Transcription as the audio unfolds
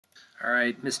All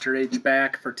right, Mr. H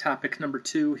back for topic number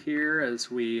 2 here as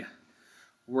we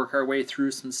work our way through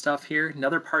some stuff here.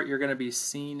 Another part you're going to be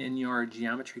seeing in your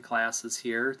geometry classes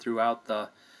here throughout the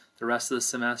rest of the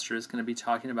semester is going to be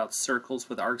talking about circles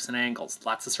with arcs and angles.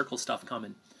 Lots of circle stuff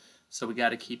coming. So we got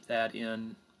to keep that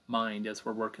in mind as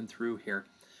we're working through here.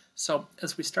 So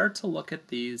as we start to look at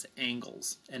these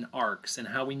angles and arcs and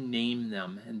how we name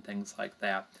them and things like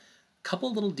that, a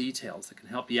couple little details that can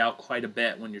help you out quite a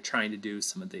bit when you're trying to do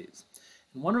some of these.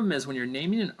 And one of them is when you're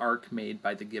naming an arc made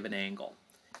by the given angle.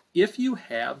 If you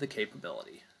have the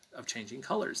capability of changing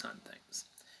colors on things,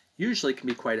 usually it can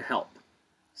be quite a help.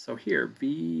 So here,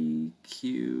 V,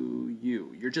 Q,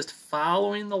 U. You're just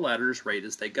following the letters right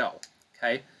as they go.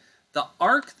 Okay? The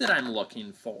arc that I'm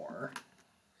looking for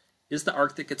is the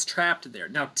arc that gets trapped there.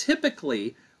 Now,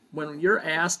 typically, when you're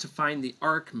asked to find the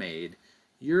arc made,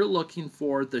 you're looking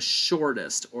for the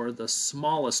shortest or the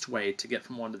smallest way to get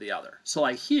from one to the other. So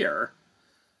like here,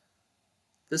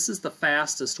 this is the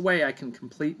fastest way I can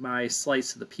complete my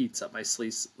slice of the pizza, my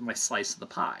slice of the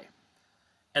pie.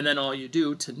 And then all you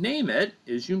do to name it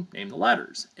is you name the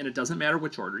letters. And it doesn't matter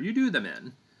which order you do them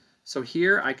in. So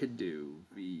here I could do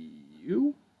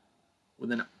VU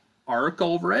with an arc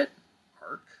over it.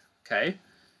 Arc, okay. If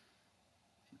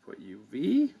you put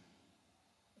UV,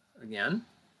 again,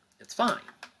 it's fine.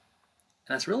 And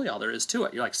that's really all there is to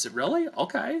it. You're like, so really?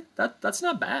 Okay, that's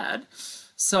not bad.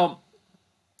 So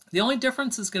the only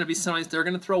difference is going to be sometimes they're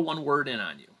going to throw one word in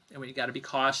on you. And we got to be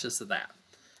cautious of that.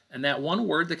 And that one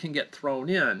word that can get thrown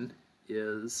in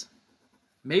is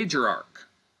major arc.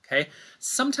 Okay?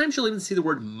 Sometimes you'll even see the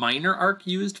word minor arc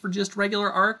used for just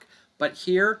regular arc. But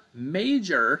here,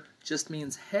 major just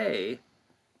means, hey,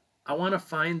 I want to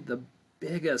find the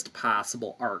biggest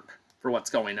possible arc for what's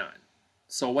going on.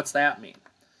 So what's that mean?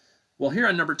 Well, here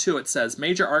on number 2 it says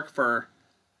major arc for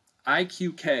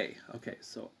IQK. Okay,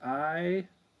 so IQK.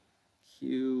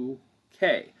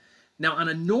 Now on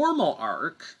a normal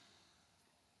arc,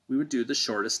 we would do the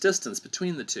shortest distance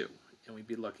between the two. And we'd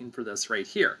be looking for this right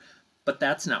here. But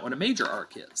that's not what a major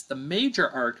arc is. The major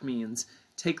arc means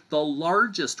take the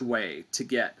largest way to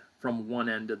get from one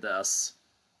end of this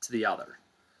to the other.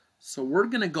 So we're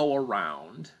going to go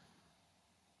around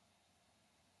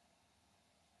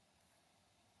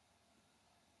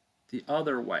the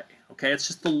other way. Okay, it's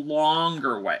just the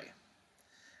longer way.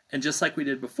 And just like we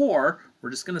did before, we're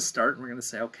just going to start and we're going to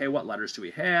say, okay, what letters do we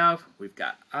have? We've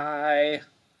got I,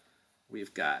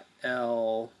 we've got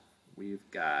L, we've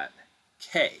got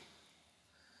K.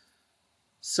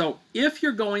 So if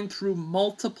you're going through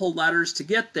multiple letters to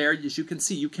get there, as you can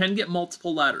see, you can get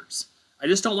multiple letters. I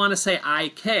just don't want to say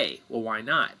IK. Well, why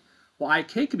not? Well,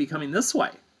 IK could be coming this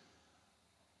way.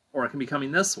 Or it can be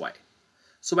coming this way.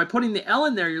 So by putting the L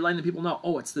in there, you're letting the people know,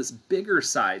 oh, it's this bigger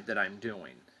side that I'm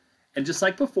doing. And just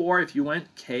like before, if you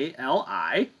went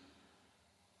KLI,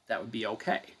 that would be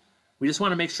okay. We just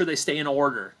want to make sure they stay in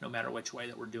order, no matter which way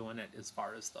that we're doing it as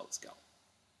far as those go.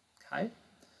 Okay?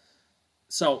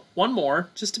 So one more,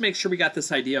 just to make sure we got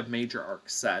this idea of major arc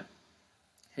set.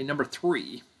 Okay, number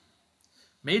 3.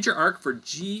 Major arc for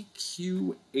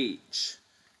GQH.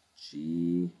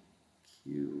 GQH.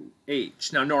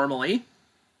 Now normally,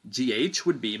 GH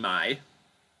would be my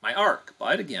arc,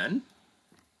 but again,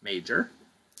 major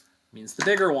means the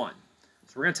bigger one.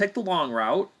 So we're going to take the long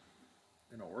route.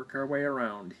 We're going to work our way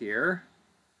around here.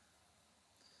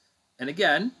 And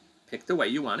again, pick the way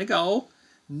you want to go.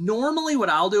 Normally what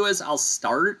I'll do is I'll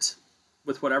start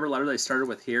with whatever letter they started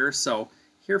with here. So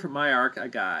here for my arc, I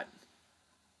got,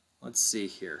 let's see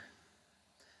here.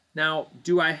 Now,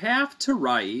 do I have to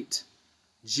write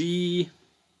G,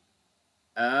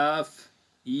 F,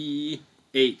 E,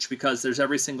 H because there's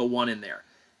every single one in there?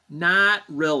 Not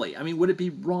really. I mean, would it be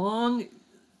wrong?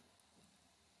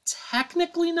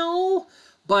 Technically, no,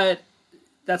 but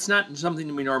that's not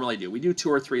something we normally do. We do 2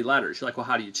 or 3 letters. You're like, well,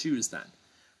 how do you choose then?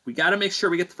 We got to make sure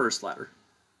we get the first letter.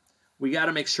 We got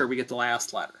to make sure we get the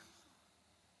last letter.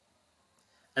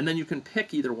 And then you can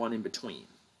pick either one in between.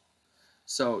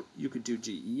 So you could do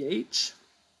GEH.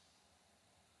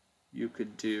 You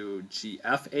could do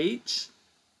GFH.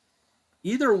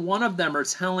 Either one of them are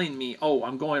telling me, oh,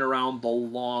 I'm going around the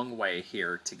long way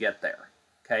here to get there.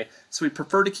 Okay, so we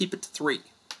prefer to keep it to 3.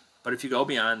 But if you go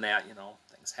beyond that, you know,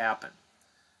 things happen.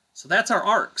 So that's our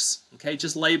arcs, okay,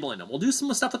 just labeling them. We'll do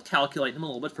some stuff with calculating them a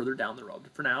little bit further down the road.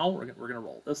 But for now, we're going to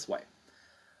roll this way.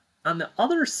 On the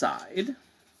other side,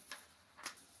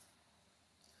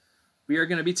 we are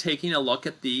going to be taking a look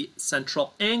at the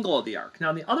central angle of the arc. Now,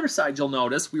 on the other side, you'll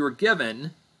notice we were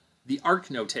given the arc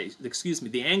notation, excuse me,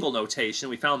 the angle notation.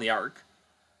 We found the arc.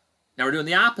 Now we're doing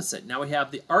the opposite. Now we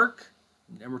have the arc,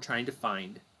 and we're trying to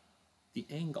find the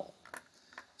angle.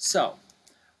 So,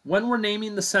 when we're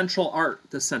naming the central arc,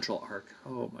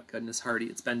 oh my goodness, Hardy,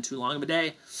 it's been too long of a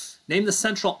day. Name the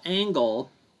central angle.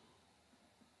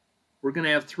 We're going to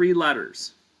have 3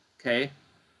 letters, okay?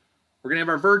 We're going to have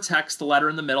our vertex, the letter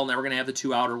in the middle, and then we're going to have the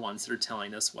 2 outer ones that are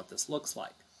telling us what this looks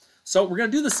like. So we're going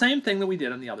to do the same thing that we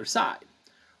did on the other side.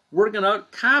 We're going to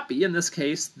copy, in this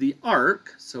case, the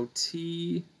arc, so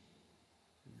T,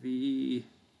 V,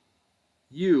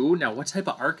 U. Now, what type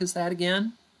of arc is that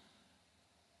again?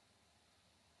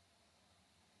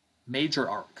 Major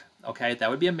arc, okay? That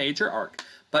would be a major arc.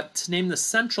 But to name the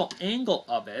central angle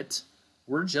of it,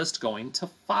 we're just going to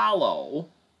follow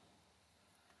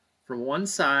from one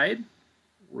side.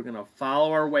 We're going to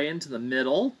follow our way into the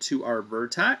middle to our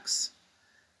vertex,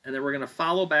 and then we're going to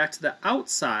follow back to the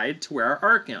outside to where our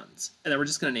arc ends, and then we're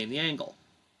just going to name the angle.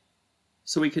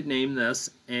 So we could name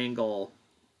this angle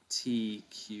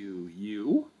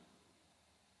TQU,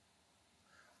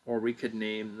 or we could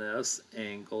name this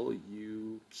angle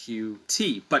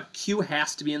UQT, but Q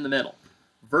has to be in the middle.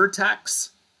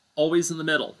 Vertex, always in the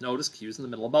middle. Notice Q is in the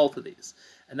middle of both of these.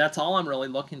 And that's all I'm really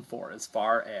looking for as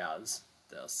far as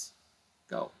this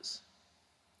goes.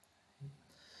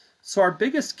 So our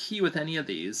biggest key with any of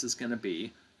these is going to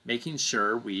be making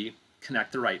sure we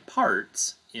connect the right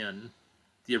parts in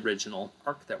the original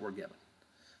arc that we're given.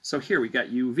 So here we got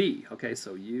UV. Okay,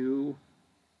 so U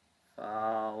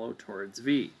follow towards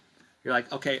V. You're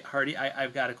like, okay, Hardy,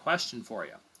 I've got a question for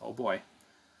you. Oh boy.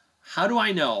 How do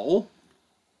I know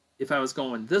if I was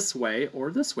going this way or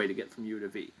this way to get from U to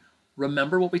V?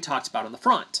 Remember what we talked about on the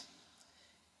front.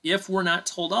 If we're not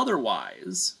told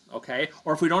otherwise, okay,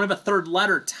 or if we don't have a third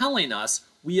letter telling us,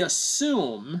 we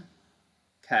assume,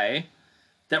 okay,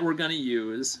 that we're going to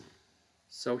use,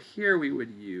 so here we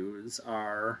would use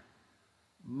our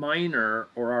minor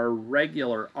or our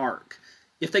regular arc.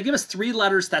 If they give us 3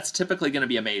 letters, that's typically going to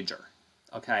be a major,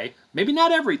 okay? Maybe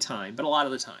not every time, but a lot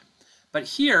of the time. But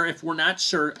here, if we're not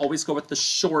sure, always go with the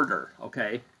shorter,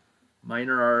 okay?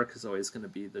 Minor arc is always going to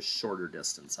be the shorter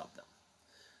distance of them.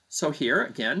 So here,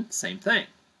 again, same thing.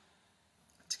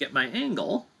 To get my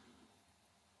angle,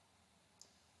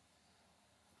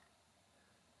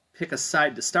 pick a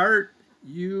side to start.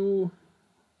 U,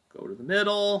 go to the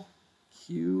middle.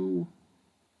 Q,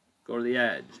 go to the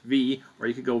edge. V, or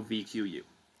you could go VQU.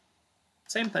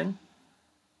 Same thing.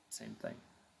 Same thing.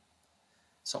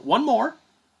 So one more,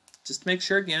 just to make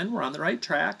sure, again, we're on the right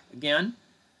track. Again,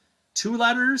 2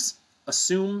 letters,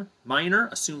 assume minor,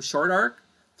 assume short arc.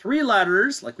 3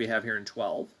 letters, like we have here in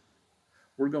 12,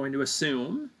 we're going to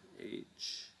assume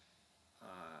H,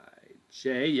 I,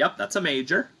 J. Yep, that's a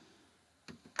major.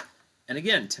 And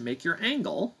again, to make your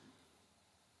angle,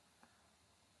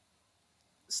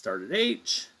 start at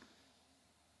H,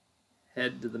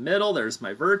 head to the middle. There's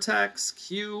my vertex,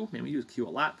 Q. Man, we use Q a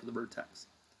lot for the vertex.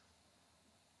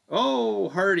 Oh,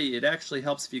 Hardy, it actually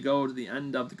helps if you go to the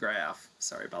end of the graph.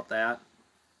 Sorry about that.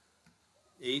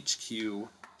 HQ.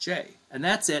 J. And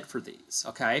that's it for these,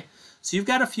 okay? So you've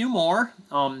got a few more.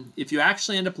 If you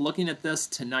actually end up looking at this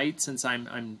tonight, since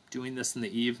I'm doing this in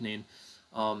the evening,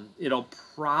 it'll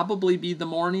probably be the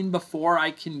morning before I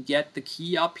can get the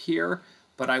key up here,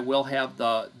 but I will have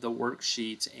the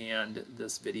worksheet and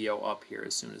this video up here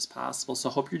as soon as possible.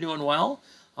 So hope you're doing well.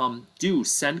 Do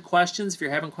send questions if you're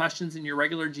having questions in your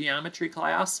regular geometry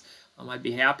class. I'd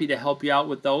be happy to help you out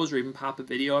with those, or even pop a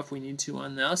video if we need to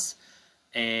on this.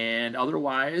 And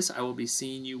otherwise, I will be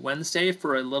seeing you Wednesday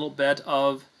for a little bit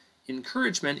of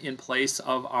encouragement in place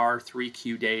of our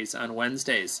 3Q days on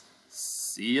Wednesdays.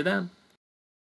 See you then.